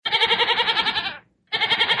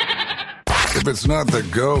If it's not the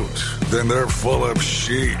GOAT, then they're full of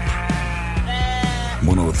sheep.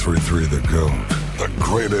 103.3 The GOAT, the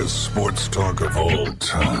greatest sports talk of all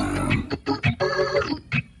time.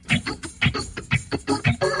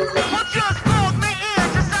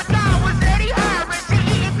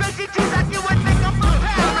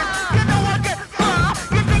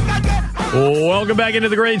 Welcome back into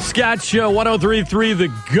the Great Scott Show, 103.3 The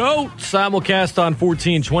GOAT, simulcast on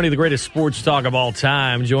 1420, the greatest sports talk of all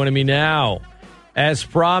time. Joining me now, as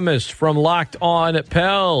promised, from Locked On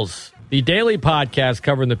Pels, the daily podcast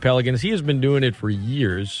covering the Pelicans. He has been doing it for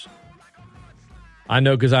years. I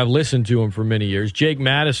know because I've listened to him for many years. Jake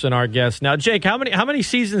Madison, our guest. Now, Jake, how many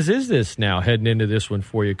seasons is this now heading into this one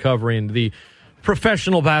for you, covering the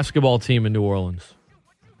professional basketball team in New Orleans?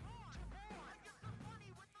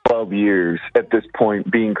 12 years at this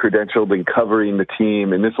point being credentialed and covering the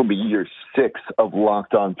team, and this will be year 6 of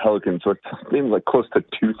Locked On Pelicans, so it's something like close to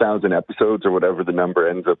 2,000 episodes or whatever the number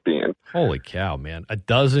ends up being. Holy cow, man.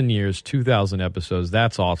 12 years, 2,000 episodes.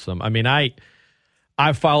 That's awesome. I mean, I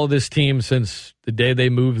followed this team since the day they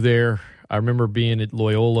moved there. I remember being at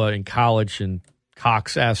Loyola in college, and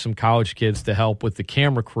Cox asked some college kids to help with the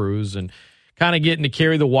camera crews and kind of getting to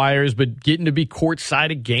carry the wires, but getting to be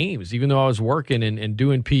courtside at games, even though I was working and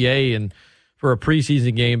doing PA and for a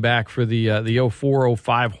preseason game back for the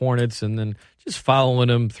 04-05 Hornets, and then just following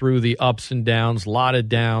them through the ups and downs, a lot of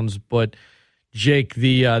downs. But, Jake,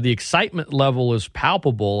 the excitement level is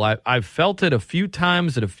palpable. I've felt it a few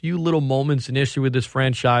times at a few little moments initially with this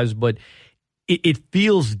franchise, but it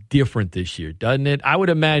feels different this year, doesn't it? I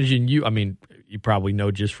would imagine you probably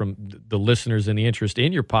know just from the listeners and the interest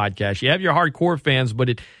in your podcast. You have your hardcore fans, but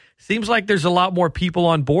it seems like there's a lot more people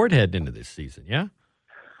on board heading into this season, yeah?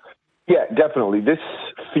 Yeah, definitely. This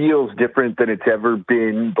feels different than it's ever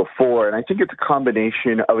been before, and I think it's a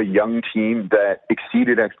combination of a young team that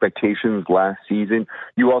exceeded expectations last season.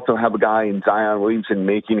 You also have a guy in Zion Williamson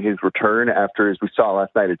making his return after, as we saw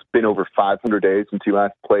last night, it's been over 500 days since he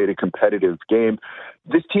last played a competitive game.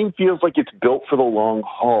 This team feels like it's built for the long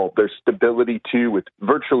haul. There's stability, too, with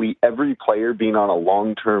virtually every player being on a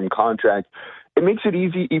long-term contract. It makes it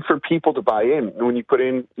easy for people to buy in. When you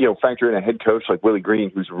factor in a head coach like Willie Green,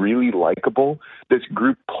 who's really likable, this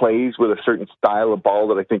group plays with a certain style of ball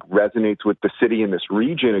that I think resonates with the city and this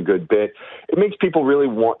region a good bit. It makes people really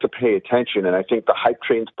want to pay attention, and I think the hype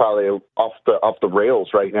train's probably off the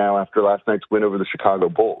rails right now after last night's win over the Chicago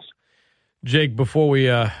Bulls. Jake, before we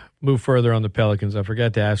move further on the Pelicans, I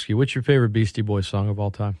forgot to ask you, what's your favorite Beastie Boys song of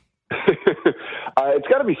all time? It's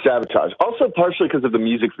got to be Sabotage. Also, partially because of the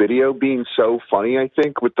music video being so funny, I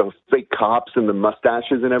think, with the fake cops and the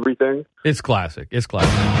mustaches and everything. It's classic. It's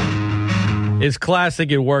classic.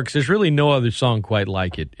 It works. There's really no other song quite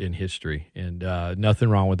like it in history, and nothing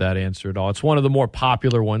wrong with that answer at all. It's one of the more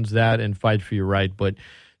popular ones, that and Fight for Your Right, but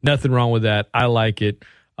nothing wrong with that. I like it.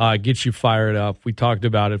 Gets you fired up. We talked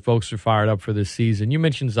about it. Folks are fired up for this season. You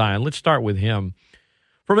mentioned Zion. Let's start with him.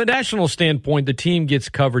 From a national standpoint, the team gets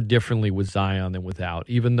covered differently with Zion than without.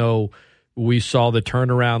 Even though we saw the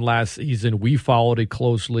turnaround last season, we followed it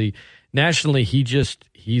closely. Nationally, he's just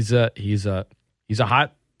a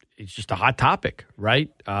hot topic, right?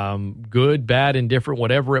 Good, bad, indifferent,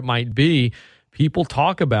 whatever it might be. People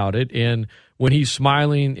talk about it, and when he's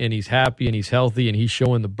smiling and he's happy and he's healthy and he's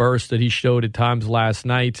showing the burst that he showed at times last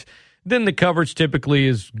night, then the coverage typically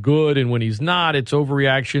is good, and when he's not, it's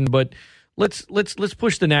overreaction. But let's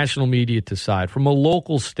push the national media to side. From a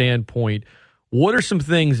local standpoint, what are some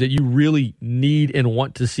things that you really need and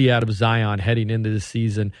want to see out of Zion heading into the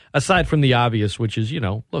season, aside from the obvious, which is,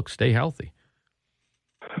 look, stay healthy?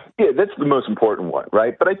 Yeah, that's the most important one,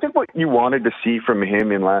 right? But I think what you wanted to see from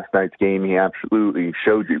him in last night's game, he absolutely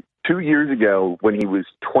showed you. 2 years ago, when he was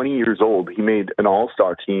 20 years old, he made an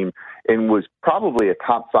all-star team and was probably a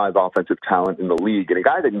top 5 offensive talent in the league, and a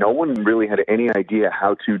guy that no one really had any idea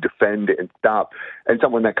how to defend and stop, and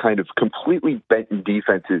someone that kind of completely bent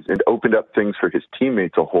defenses and opened up things for his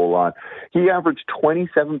teammates a whole lot. He averaged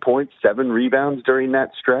 27 points, 7 rebounds during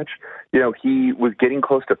that stretch. He was getting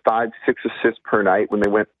close to 5-6 assists per night when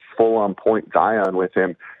they went full-on point Zion with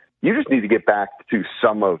him. You just need to get back to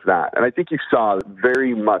some of that. And I think you saw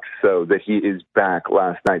very much so that he is back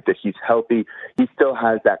last night, that he's healthy. He still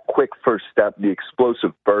has that quick first step, the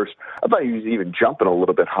explosive burst. I thought he was even jumping a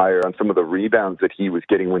little bit higher on some of the rebounds that he was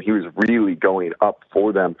getting when he was really going up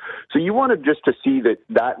for them. So you wanted just to see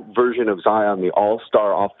that version of Zion, the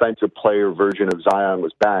all-star offensive player version of Zion,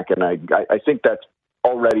 was back. And I think that's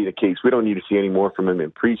already the case. We don't need to see any more from him in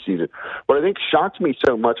preseason. What I think shocked me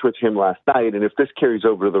so much with him last night, and if this carries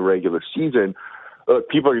over the regular season,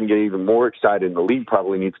 people are going to get even more excited, and the league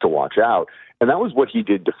probably needs to watch out, And that was what he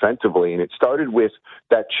did defensively. And it started with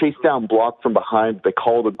that chase down block from behind. They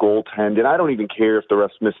called a goaltend. And I don't even care if the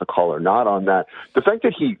refs miss a call or not on that. The fact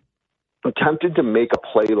that he attempted to make a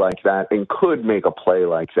play like that and could make a play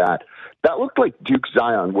like that, that looked like Duke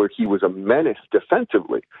Zion, where he was a menace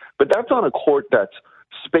defensively. But that's on a court that's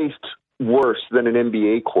spaced worse than an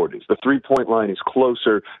NBA court is. The three-point line is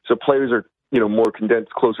closer, so players are more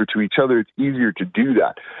condensed closer to each other. It's easier to do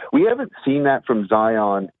that. We haven't seen that from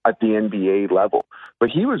Zion at the NBA level, but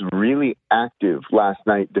he was really active last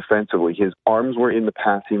night defensively. His arms were in the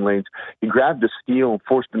passing lanes. He grabbed a steal and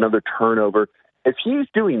forced another turnover. If he's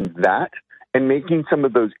doing that and making some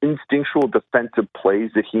of those instinctual defensive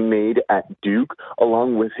plays that he made at Duke,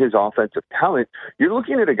 along with his offensive talent, you're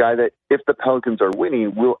looking at a guy that, if the Pelicans are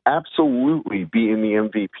winning, will absolutely be in the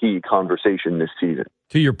MVP conversation this season.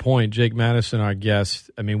 To your point, Jake Madison, our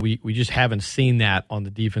guest, I mean, we just haven't seen that on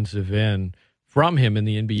the defensive end from him in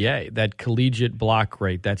the NBA, that collegiate block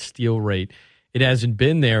rate, that steal rate. It hasn't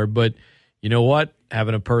been there, but you know what?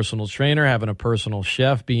 Having a personal trainer, having a personal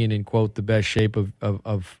chef, being in, quote, the best shape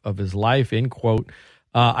of his life, end quote,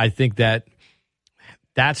 I think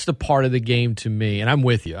that's the part of the game to me, and I'm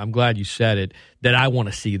with you. I'm glad you said it, that I want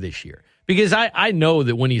to see this year. Because I know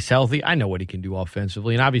that when he's healthy, I know what he can do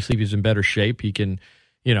offensively. And obviously, if he's in better shape, he can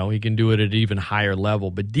do it at an even higher level.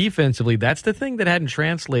 But defensively, that's the thing that hadn't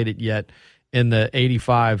translated yet in the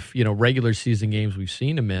 85, regular season games we've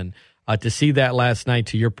seen him in. To see that last night,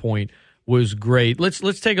 to your point, was great. Let's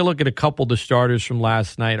take a look at a couple of the starters from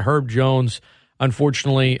last night. Herb Jones,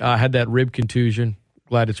 unfortunately, had that rib contusion.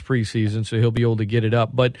 Glad it's preseason, so he'll be able to get it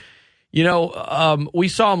up. But, we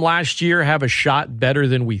saw him last year have a shot better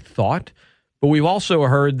than we thought. But we've also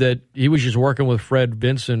heard that he was just working with Fred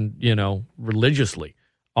Vinson, religiously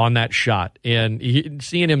on that shot. And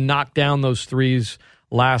seeing him knock down those threes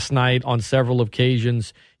last night on several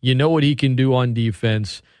occasions, what he can do on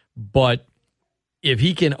defense. But if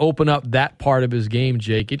he can open up that part of his game,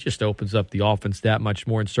 Jake, it just opens up the offense that much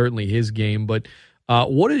more, and certainly his game. But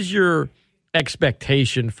what is your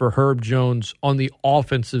expectation for Herb Jones on the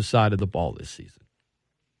offensive side of the ball this season?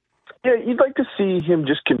 Yeah, you'd like to see him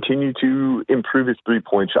just continue to improve his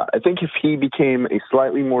three-point shot. I think if he became a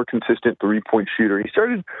slightly more consistent three-point shooter, he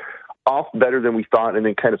started off better than we thought and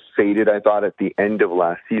then kind of faded, I thought, at the end of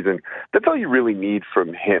last season. That's all you really need from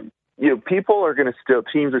him. People are going to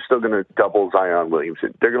teams are still going to double Zion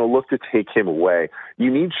Williamson. They're going to look to take him away.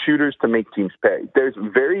 You need shooters to make teams pay. There's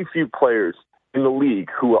very few players in the league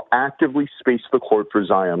who will actively space the court for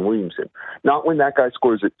Zion Williamson. Not when that guy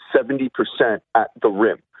scores at 70% at the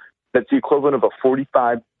rim. That's the equivalent of a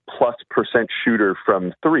 45+% shooter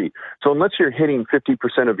from three. So unless you're hitting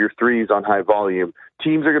 50% of your threes on high volume,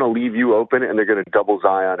 teams are going to leave you open and they're going to double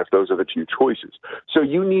Zion if those are the two choices. So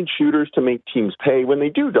you need shooters to make teams pay when they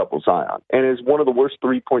do double Zion. And as one of the worst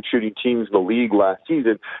three-point shooting teams in the league last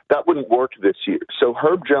season, that wouldn't work this year. So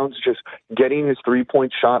Herb Jones just getting his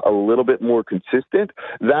three-point shot a little bit more consistent,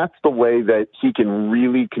 that's the way that he can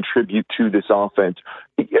really contribute to this offense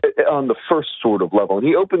on the first sort of level. And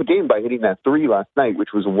he opened the game by hitting that three last night, which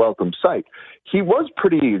was a welcome sight. He was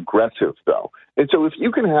pretty aggressive, though. And so if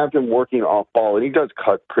you can have him working off ball, and he does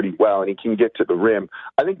cut pretty well, and he can get to the rim,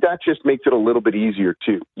 I think that just makes it a little bit easier,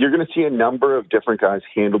 too. You're going to see a number of different guys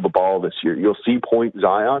handle the ball this year. You'll see Point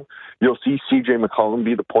Zion. You'll see C.J. McCollum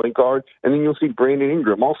be the point guard. And then you'll see Brandon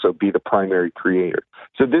Ingram also be the primary creator.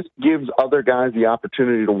 So this gives other guys the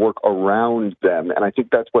opportunity to work around them, and I think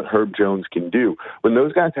that's what Herb Jones can do. When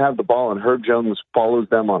those guys have the ball and Herb Jones follows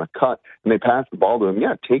them on a cut and they pass the ball to him,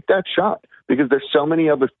 take that shot. Because there's so many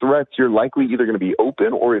other threats, you're likely either going to be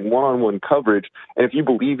open or in one-on-one coverage. And if you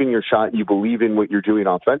believe in your shot, you believe in what you're doing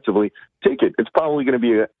offensively, take it. It's probably going to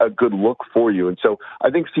be a good look for you. And so I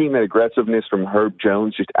think seeing that aggressiveness from Herb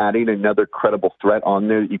Jones, just adding another credible threat on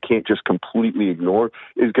there that you can't just completely ignore,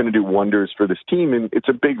 is going to do wonders for this team. And it's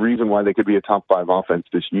a big reason why they could be a top 5 offense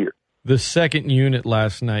this year. The second unit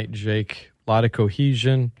last night, Jake, a lot of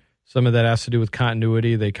cohesion. Some of that has to do with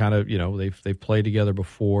continuity. They kind of, they've played together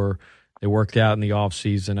before. They worked out in the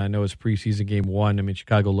offseason. I know it's preseason game 1. I mean,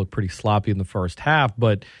 Chicago looked pretty sloppy in the first half.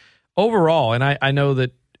 But overall, and I know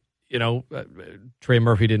that, Trey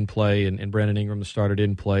Murphy didn't play and Brandon Ingram, the starter,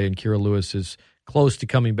 didn't play, and Kira Lewis is close to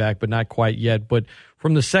coming back, but not quite yet. But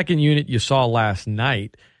from the second unit you saw last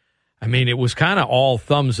night, I mean, it was kind of all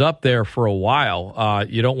thumbs up there for a while.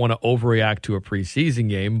 You don't want to overreact to a preseason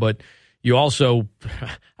game, but you also,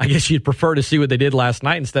 I guess you'd prefer to see what they did last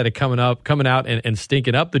night instead of coming out and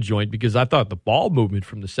stinking up the joint, because I thought the ball movement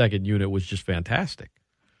from the second unit was just fantastic.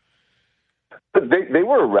 But they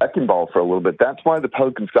were a wrecking ball for a little bit. That's why the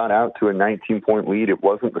Pelicans got out to a 19-point lead. It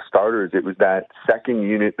wasn't the starters. It was that second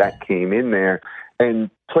unit that came in there and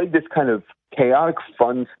played this kind of chaotic,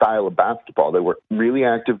 fun style of basketball. They were really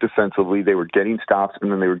active defensively. They were getting stops,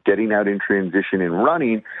 and then they were getting out in transition and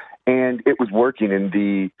running, and it was working. And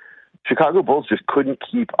the Chicago Bulls just couldn't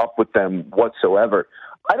keep up with them whatsoever.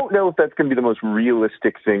 I don't know if that's going to be the most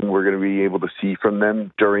realistic thing we're going to be able to see from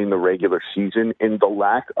them during the regular season, and the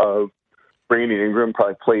lack of Brandon Ingram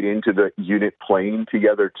probably played into the unit playing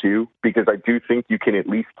together too, because I do think you can at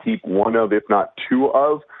least keep one of, if not two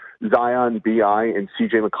of, Zion, B.I., and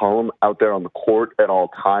C.J. McCollum out there on the court at all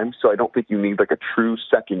times. So I don't think you need like a true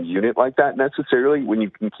second unit like that necessarily when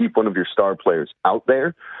you can keep one of your star players out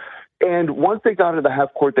there. And once they got into the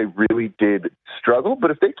half court, they really did struggle.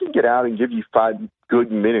 But if they can get out and give you 5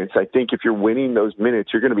 good minutes, I think if you're winning those minutes,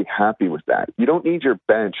 you're going to be happy with that. You don't need your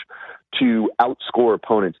bench to outscore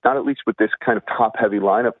opponents, not at least with this kind of top-heavy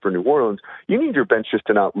lineup for New Orleans. You need your bench just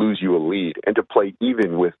to not lose you a lead and to play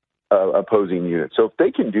even with opposing units. So if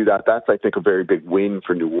they can do that, that's, I think, a very big win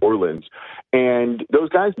for New Orleans. And those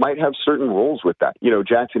guys might have certain roles with that. You know,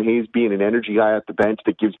 Jackson Hayes being an energy guy at the bench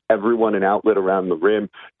that gives everyone an outlet around the rim.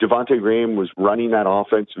 Devontae Graham was running that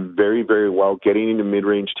offense very, very well, getting into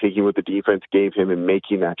mid-range, taking what the defense gave him and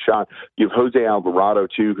making that shot. You have Jose Alvarado,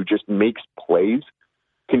 too, who just makes plays,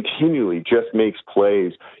 continually just makes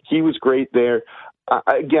plays. He was great there.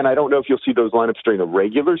 Again, I don't know if you'll see those lineups during the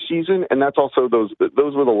regular season, and that's also those were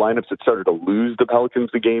the lineups that started to lose the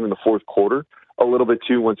Pelicans the game in the fourth quarter a little bit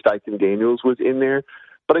too once Dyson Daniels was in there.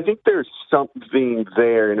 But I think there's something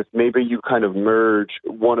there, and if maybe you kind of merge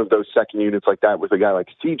one of those second units like that with a guy like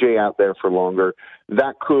CJ out there for longer,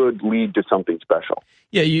 that could lead to something special.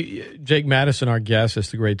 Yeah, Jake Madison, our guest,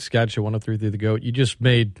 is the great sketch at 103 The GOAT. You just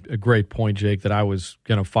made a great point, Jake, that I was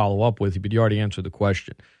going to follow up with you, but you already answered the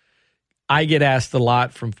question. I get asked a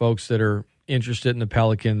lot from folks that are interested in the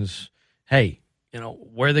Pelicans, hey,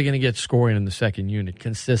 where are they going to get scoring in the second unit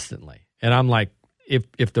consistently? And I'm like,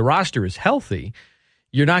 if the roster is healthy,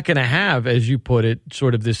 you're not going to have, as you put it,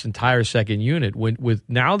 sort of this entire second unit. With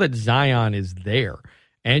now that Zion is there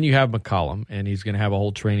and you have McCollum and he's going to have a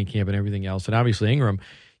whole training camp and everything else, and obviously Ingram,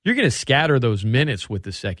 you're going to scatter those minutes with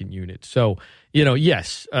the second unit. So,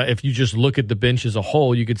 yes, if you just look at the bench as a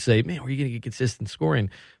whole, you could say, man, where are you going to get consistent scoring?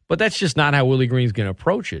 But that's just not how Willie Green's going to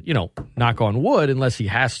approach it. Knock on wood, unless he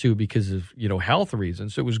has to because of, health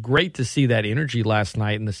reasons. So it was great to see that energy last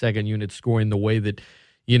night in the second unit scoring the way that,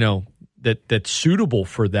 that's suitable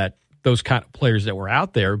for those kind of players that were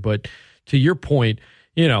out there. But to your point,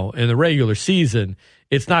 in the regular season,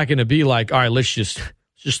 it's not going to be like, all right, let's just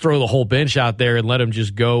throw the whole bench out there and let them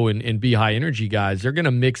just go and be high energy guys. They're going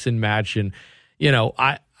to mix and match. And,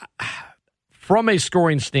 from a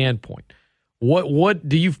scoring standpoint, what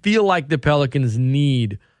do you feel like the Pelicans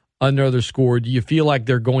need another scorer? Do you feel like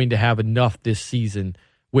they're going to have enough this season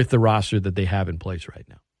with the roster that they have in place right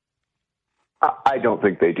now? I don't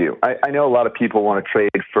think they do. I know a lot of people want to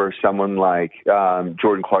trade for someone like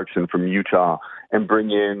Jordan Clarkson from Utah and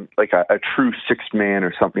bring in like a true sixth man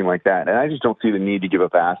or something like that. And I just don't see the need to give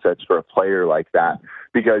up assets for a player like that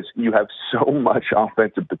because you have so much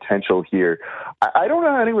offensive potential here. I don't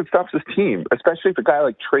know how anyone stops this team, especially if a guy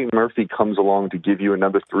like Trey Murphy comes along to give you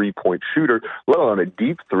another three-point shooter, let alone a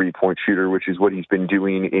deep three-point shooter, which is what he's been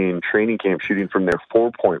doing in training camp, shooting from their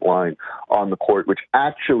 4-point line on the court, which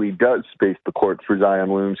actually does space the court for Zion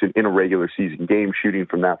Williams in a regular season game, shooting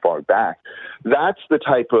from that far back. That's the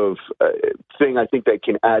type of thing I think that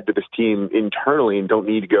can add to this team internally and don't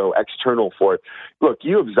need to go external for it. Look,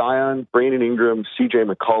 you have Zion, Brandon Ingram, C.J.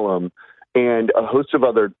 McCollum, and a host of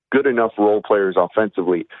other good enough role players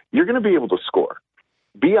offensively. You're going to be able to score.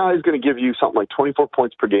 B.I. is going to give you something like 24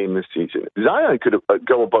 points per game this season. Zion could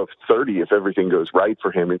go above 30 if everything goes right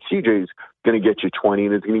for him, and C.J. is going to get you 20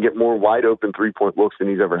 and is going to get more wide open three-point looks than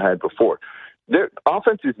he's ever had before. Their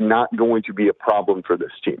offense is not going to be a problem for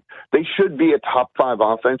this team. They should be a top 5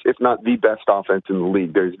 offense, if not the best offense in the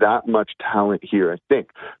league. There's that much talent here, I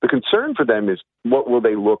think. The concern for them is what will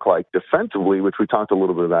they look like defensively, which we talked a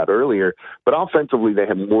little bit about earlier. But offensively, they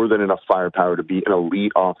have more than enough firepower to be an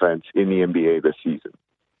elite offense in the NBA this season.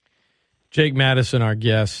 Jake Madison, our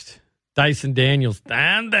guest. Dyson Daniels.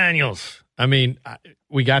 Daniels. I mean,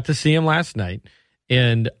 we got to see him last night.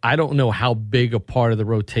 And I don't know how big a part of the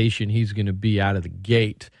rotation he's going to be out of the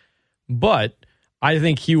gate. But I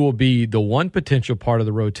think he will be the one potential part of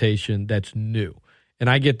the rotation that's new. And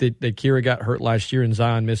I get that Kira got hurt last year and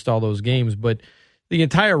Zion missed all those games. But the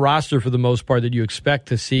entire roster, for the most part, that you expect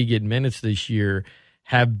to see get minutes this year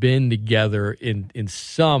have been together in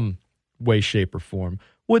some way, shape, or form,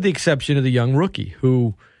 with the exception of the young rookie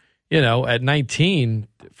who, at 19,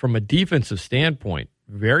 from a defensive standpoint,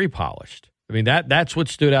 very polished. I mean, that's what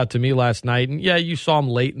stood out to me last night. And, yeah, you saw him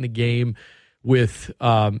late in the game with,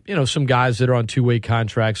 some guys that are on two-way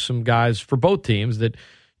contracts, some guys for both teams that,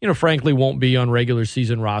 frankly won't be on regular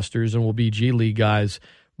season rosters and will be G League guys.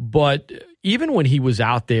 But even when he was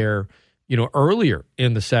out there, earlier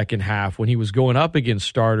in the second half, when he was going up against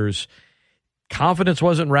starters, confidence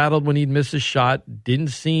wasn't rattled when he'd miss a shot. Didn't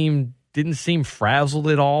seem frazzled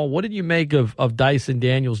at all. What did you make of Dyson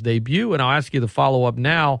Daniels' debut? And I'll ask you the follow-up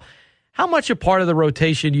now. How much a part of the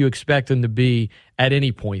rotation do you expect him to be at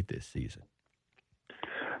any point this season?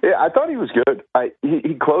 Yeah, I thought he was good.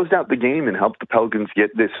 He closed out the game and helped the Pelicans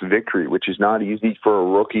get this victory, which is not easy for a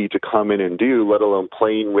rookie to come in and do, let alone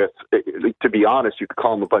playing with, to be honest, you could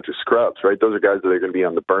call them a bunch of scrubs, right? Those are guys that are going to be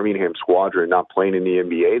on the Birmingham squadron, not playing in the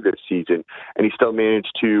NBA this season. And he still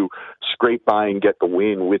managed to scrape by and get the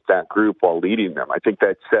win with that group while leading them. I think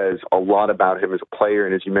that says a lot about him as a player.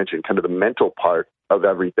 And as you mentioned, kind of the mental part of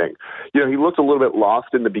everything. He looked a little bit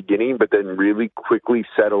lost in the beginning, but then really quickly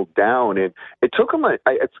settled down. And it took him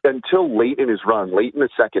until late in his run, late in the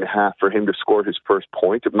second half, for him to score his first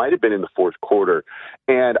point. It might have been in the fourth quarter.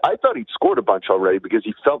 And I thought he'd scored a bunch already because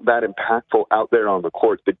he felt that impactful out there on the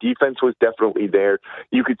court. The defense was definitely there.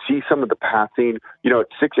 You could see some of the passing, at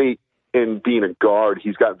 6'8", and being a guard,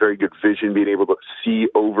 he's got very good vision, being able to see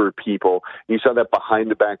over people. You saw that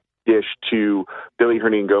behind the back dish to Billy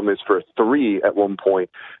Hernangomez for a three at one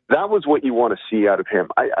point. That was what you want to see out of him.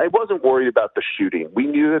 I wasn't worried about the shooting. We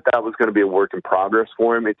knew that was going to be a work in progress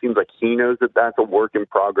for him. It seems like he knows that that's a work in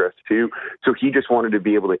progress too. So he just wanted to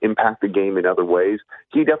be able to impact the game in other ways.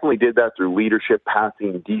 He definitely did that through leadership,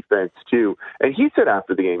 passing, defense too. And he said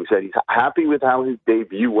after the game, he said he's happy with how his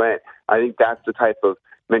debut went. I think that's the type of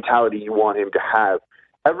mentality you want him to have.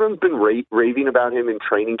 Everyone's been raving about him in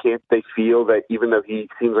training camp. They feel that even though he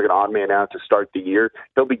seems like an odd man out to start the year,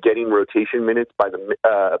 he'll be getting rotation minutes by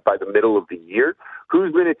the middle of the year.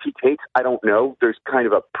 Whose minutes he takes, I don't know. There's kind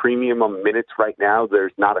of a premium on minutes right now.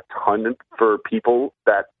 There's not a ton for people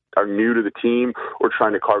that are new to the team or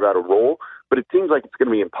trying to carve out a role, but it seems like it's going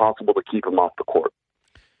to be impossible to keep him off the court.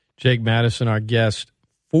 Jake Madison, our guest,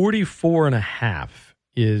 44.5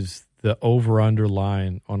 is the over-under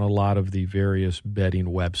line on a lot of the various betting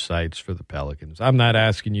websites for the Pelicans. I'm not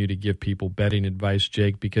asking you to give people betting advice,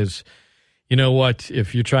 Jake, because you know what?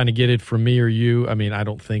 If you're trying to get it from me or you, I mean, I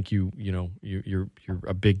don't think you're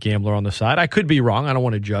a big gambler on the side. I could be wrong. I don't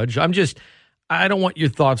want to judge. I don't want your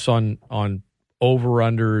thoughts on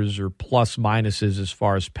over-unders or plus minuses as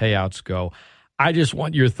far as payouts go. I just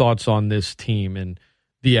want your thoughts on this team and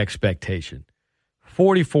the expectation.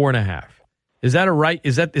 44.5. Is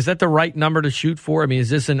that the right number to shoot for? I mean,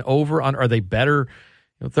 is this an over? Are they better?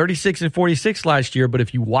 36 and 46 last year, but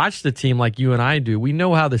if you watch the team like you and I do, we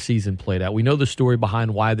know how the season played out. We know the story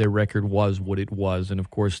behind why their record was what it was, and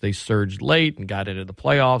of course they surged late and got into the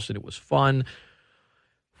playoffs, and it was fun.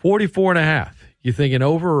 44.5. You thinking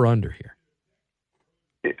over or under here?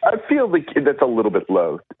 I feel like that's a little bit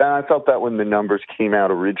low. I felt that when the numbers came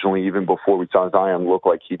out originally, even before we saw Zion look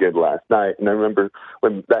like he did last night. And I remember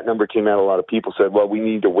when that number came out, a lot of people said, well, we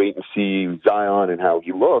need to wait and see Zion and how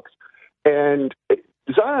he looks. And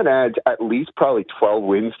Zion adds at least probably 12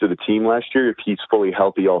 wins to the team last year if he's fully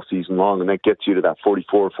healthy all season long, and that gets you to that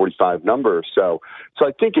 44, 45 number or so. So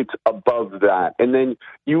I think it's above that. And then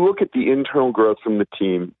you look at the internal growth from the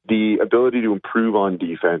team, the ability to improve on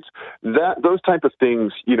defense, those type of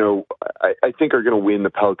things, I think are going to win the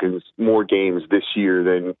Pelicans more games this year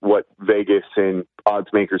than what Vegas and odds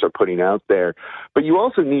makers are putting out there. But you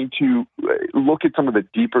also need to look at some of the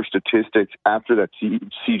deeper statistics after that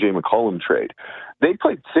CJ McCollum trade. They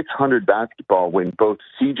played .600 basketball when both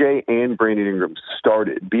CJ and Brandon Ingram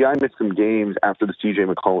started. B.I. missed some games after the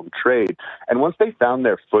CJ McCollum trade. And once they found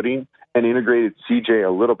their footing and integrated CJ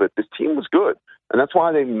a little bit, this team was good. And that's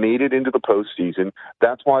why they made it into the postseason.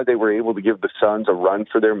 That's why they were able to give the Suns a run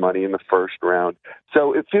for their money in the first round.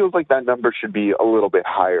 So it feels like that number should be a little bit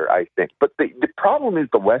higher, I think. But the problem is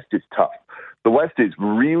the West is tough. The West is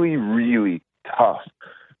really, really tough.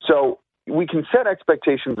 So we can set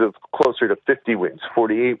expectations of closer to 50 wins,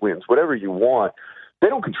 48 wins, whatever you want. They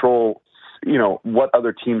don't control, what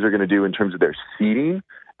other teams are going to do in terms of their seeding.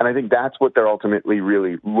 And I think that's what they're ultimately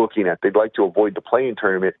really looking at. They'd like to avoid the play-in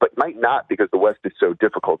tournament, but might not because the West is so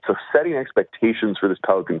difficult. So setting expectations for this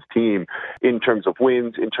Pelicans team in terms of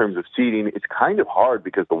wins, in terms of seeding, it's kind of hard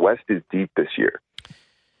because the West is deep this year.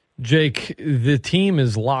 Jake, the team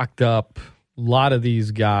is locked up. A lot of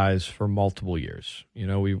these guys for multiple years.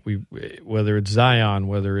 We whether it's Zion,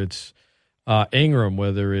 whether it's Ingram,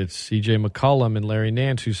 whether it's C.J. McCollum and Larry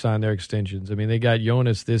Nance who signed their extensions. I mean, they got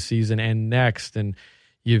Jonas this season and next, and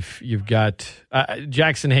you've got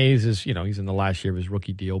Jackson Hayes is, he's in the last year of his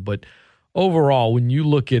rookie deal. But overall, when you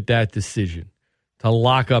look at that decision to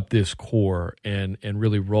lock up this core and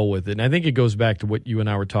really roll with it, and I think it goes back to what you and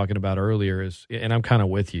I were talking about earlier, and I'm kind of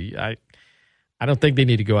with you. I don't think they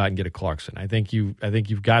need to go out and get a Clarkson. I think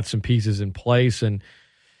you've got some pieces in place, and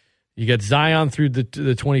you got Zion through the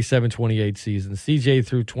 27-28 season, CJ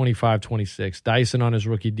through 25-26, Dyson on his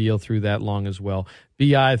rookie deal through that long as well,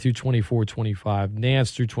 BI through 24-25,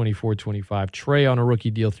 Nance through 24-25, Trey on a rookie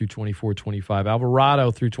deal through 24-25,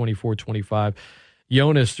 Alvarado through 24-25,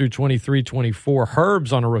 Jonas through 23-24,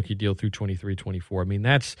 Herb's on a rookie deal through 23-24. I mean,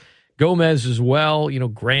 that's Gomez as well.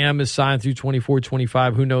 Graham is signed through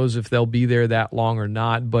 24-25. Who knows if they'll be there that long or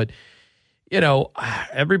not, but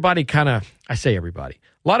everybody I say everybody.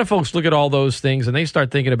 A lot of folks look at all those things and they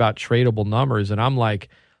start thinking about tradable numbers. And I'm like,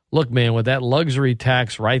 look, man, with that luxury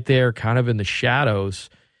tax right there kind of in the shadows,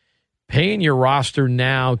 paying your roster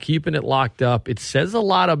now, keeping it locked up, it says a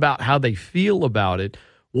lot about how they feel about it.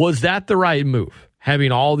 Was that the right move,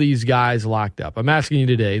 having all these guys locked up? I'm asking you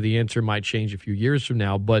today. The answer might change a few years from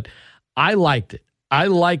now, but I liked it. I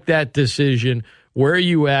like that decision. Where are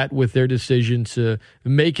you at with their decision to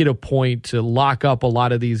make it a point to lock up a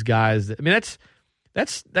lot of these guys? I mean,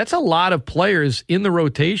 that's a lot of players in the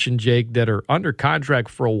rotation, Jake, that are under contract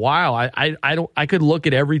for a while. I could look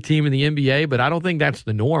at every team in the NBA, but I don't think that's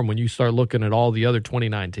the norm when you start looking at all the other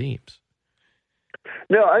 29 teams.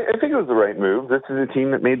 No, I think it was the right move. This is a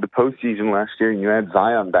team that made the postseason last year, and you add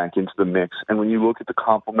Zion back into the mix. And when you look at the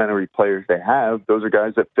complementary players they have, those are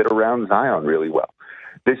guys that fit around Zion really well.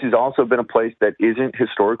 This has also been a place that isn't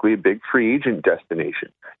historically a big free agent destination.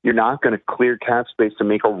 You're not going to clear cap space to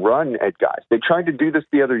make a run at guys. They tried to do this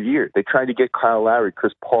the other year. They tried to get Kyle Lowry,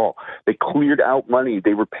 Chris Paul. They cleared out money.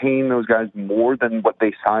 They were paying those guys more than what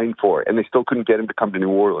they signed for, and they still couldn't get them to come to New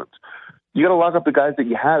Orleans. You got to lock up the guys that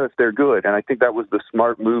you have if they're good. And I think that was the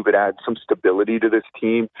smart move. It adds some stability to this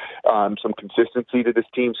team, some consistency to this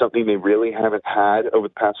team, something they really haven't had over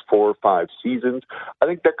the past 4 or 5 seasons. I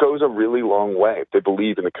think that goes a really long way. If they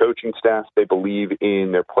believe in the coaching staff, they believe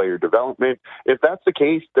in their player development. If that's the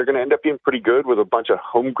case, they're going to end up being pretty good with a bunch of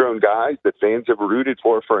homegrown guys that fans have rooted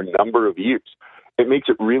for a number of years. It makes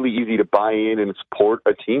it really easy to buy in and support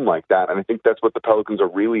a team like that. And I think that's what the Pelicans are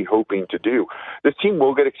really hoping to do. This team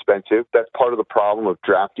will get expensive. That's part of the problem of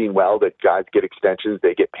drafting well, that guys get extensions,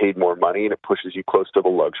 they get paid more money, and it pushes you close to the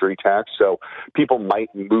luxury tax. So people might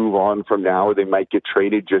move on from now, or they might get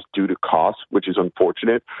traded just due to cost, which is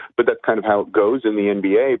unfortunate. But that's kind of how it goes in the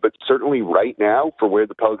NBA. But certainly right now, for where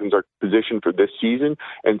the Pelicans are positioned for this season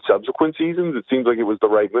and subsequent seasons, it seems like it was the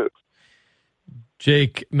right move.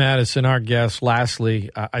 Jake Madison, our guest.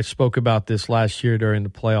 Lastly, I spoke about this last year during the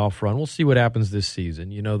playoff run. We'll see what happens this season.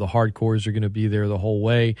 The hardcores are going to be there the whole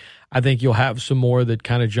way. I think you'll have some more that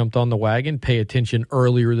kind of jumped on the wagon, pay attention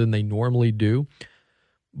earlier than they normally do.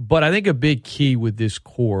 But I think a big key with this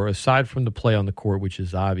core, aside from the play on the court, which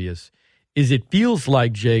is obvious, is it feels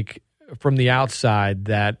like, Jake, from the outside,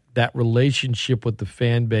 that relationship with the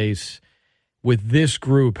fan base with this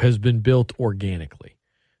group has been built organically.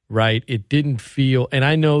 Right? It didn't feel, and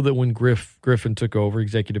I know that when Griffin took over,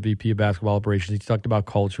 Executive VP of Basketball Operations, he talked about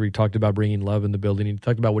culture, he talked about bringing love in the building, he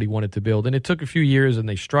talked about what he wanted to build, and it took a few years, and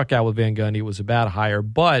they struck out with Van Gundy. It was a bad hire,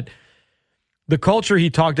 but the culture he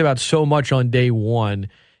talked about so much on day one,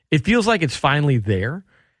 it feels like it's finally there,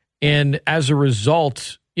 and as a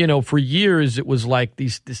result, for years it was like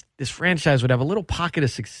this franchise would have a little pocket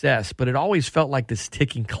of success, but it always felt like this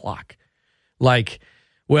ticking clock, like,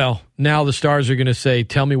 well, now the stars are going to say,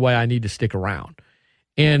 tell me why I need to stick around.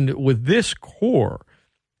 And with this core,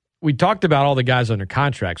 we talked about all the guys under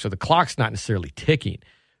contract, so the clock's not necessarily ticking.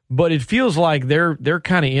 But it feels like they're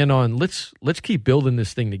kind of in on, let's keep building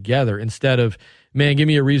this thing together instead of, man, give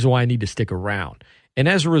me a reason why I need to stick around. And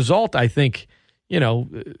as a result, I think,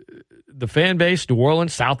 the fan base, New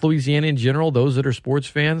Orleans, South Louisiana in general, those that are sports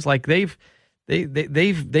fans, like they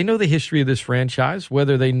know the history of this franchise,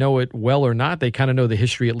 whether they know it well or not. They kind of know the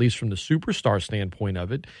history, at least from the superstar standpoint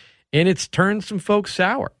of it. And it's turned some folks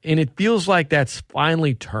sour. And it feels like that's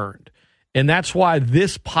finally turned. And that's why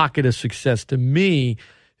this pocket of success, to me,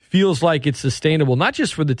 feels like it's sustainable, not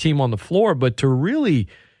just for the team on the floor, but to really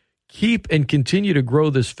keep and continue to grow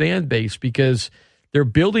this fan base, because they're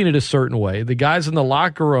building it a certain way. The guys in the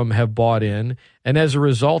locker room have bought in. And as a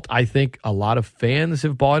result, I think a lot of fans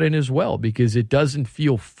have bought in as well, because it doesn't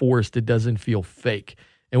feel forced. It doesn't feel fake.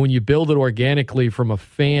 And when you build it organically from a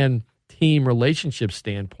fan-team relationship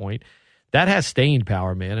standpoint, that has staying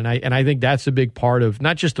power, man. And I think that's a big part of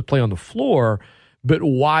not just the play on the floor, but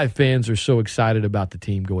why fans are so excited about the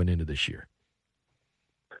team going into this year.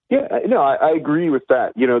 Yeah, no, I agree with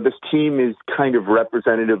that. This team is kind of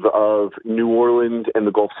representative of New Orleans and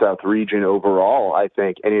the Gulf South region overall, I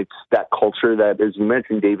think. And it's that culture that, as you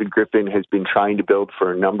mentioned, David Griffin has been trying to build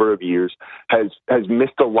for a number of years, has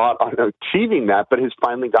missed a lot on achieving that, but has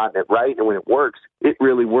finally gotten it right. And when it works, it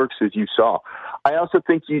really works, as you saw. I also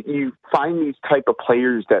think you find these type of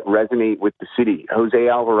players that resonate with the city. Jose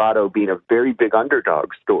Alvarado being a very big underdog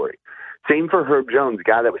story. Same for Herb Jones, a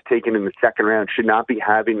guy that was taken in the second round, should not be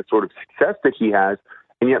having the sort of success that he has.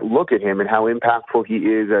 And yet look at him and how impactful he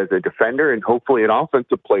is as a defender and hopefully an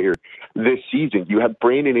offensive player this season. You have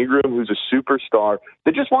Brandon Ingram, who's a superstar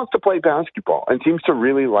that just wants to play basketball and seems to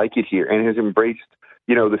really like it here and has embraced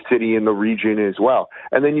the city and the region as well.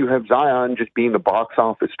 And then you have Zion just being the box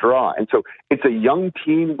office draw. And so it's a young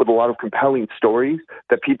team with a lot of compelling stories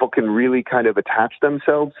that people can really kind of attach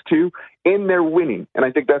themselves to, and they're winning. And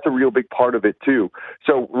I think that's a real big part of it too.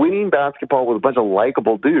 So winning basketball with a bunch of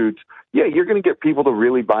likable dudes, yeah, you're going to get people to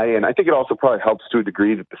really buy in. I think it also probably helps to a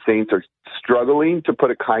degree that the Saints are struggling, to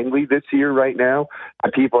put it kindly, this year right now.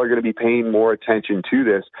 And people are going to be paying more attention to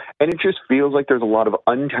this. And it just feels like there's a lot of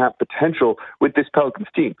untapped potential with this Pelicans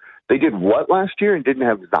team. They did what last year and didn't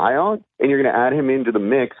have Zion, and you're going to add him into the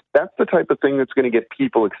mix. That's the type of thing that's going to get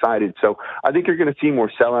people excited. So I think you're going to see more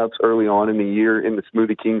sellouts early on in the year in the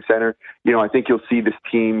Smoothie King Center. I think you'll see this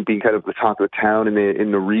team be kind of the talk of the town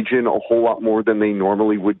in the region a whole lot more than they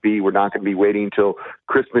normally would be. We're not going to be waiting until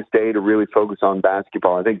Christmas Day to really focus on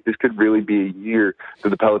basketball. I think this could really be a year that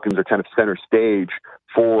the Pelicans are kind of center stage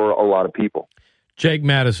for a lot of people. Jake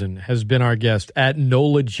Madison has been our guest at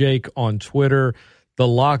NOLA Jake on Twitter. The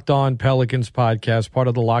Locked On Pelicans podcast, part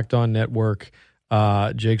of the Locked On Network.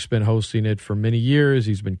 Jake's been hosting it for many years.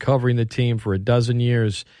 He's been covering the team for a dozen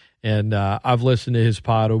years, and I've listened to his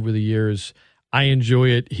pod over the years. I enjoy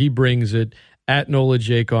it. He brings it. At NOLA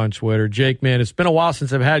Jake on Twitter. Jake, man, it's been a while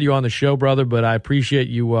since I've had you on the show, brother, but I appreciate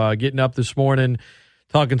you getting up this morning,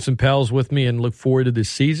 talking some Pels with me, and look forward to this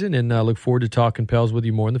season, and look forward to talking Pels with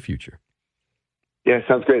you more in the future. Yeah,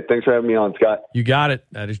 sounds great. Thanks for having me on, Scott. You got it.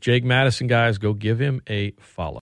 That is Jake Madison, guys. Go give him a follow.